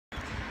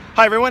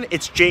Hi everyone,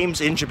 it's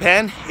James in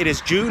Japan. It is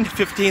June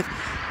 15th,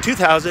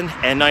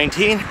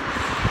 2019,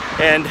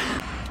 and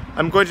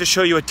I'm going to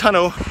show you a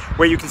tunnel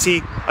where you can see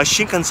a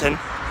Shinkansen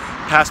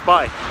pass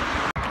by.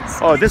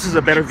 Oh, this is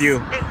a better view.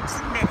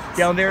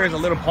 Down there is a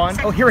little pond.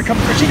 Oh, here it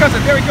comes, the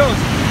Shinkansen, there he goes!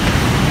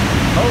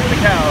 Holy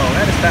cow,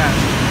 that is fast.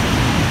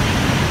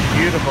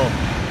 Beautiful.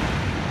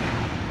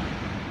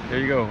 There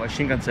you go, a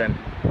Shinkansen.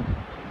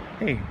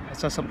 Hey, I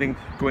saw something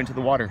go into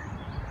the water.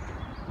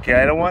 Okay,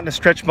 I don't want to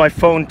stretch my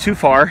phone too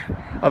far,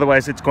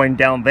 otherwise it's going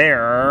down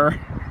there.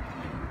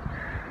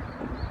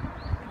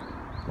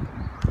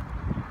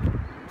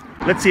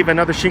 Let's see if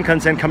another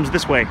Shinkansen comes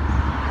this way.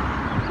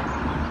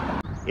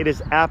 It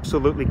is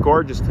absolutely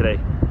gorgeous today.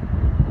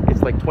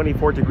 It's like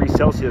 24 degrees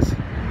Celsius.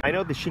 I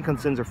know the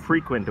Shinkansens are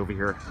frequent over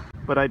here,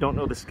 but I don't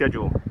know the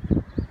schedule.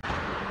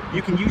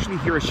 You can usually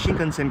hear a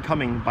Shinkansen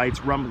coming by its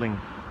rumbling.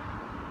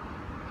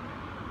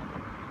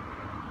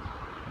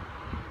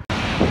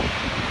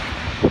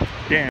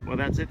 Damn. Well,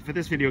 that's it for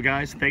this video,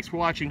 guys. Thanks for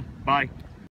watching. Bye.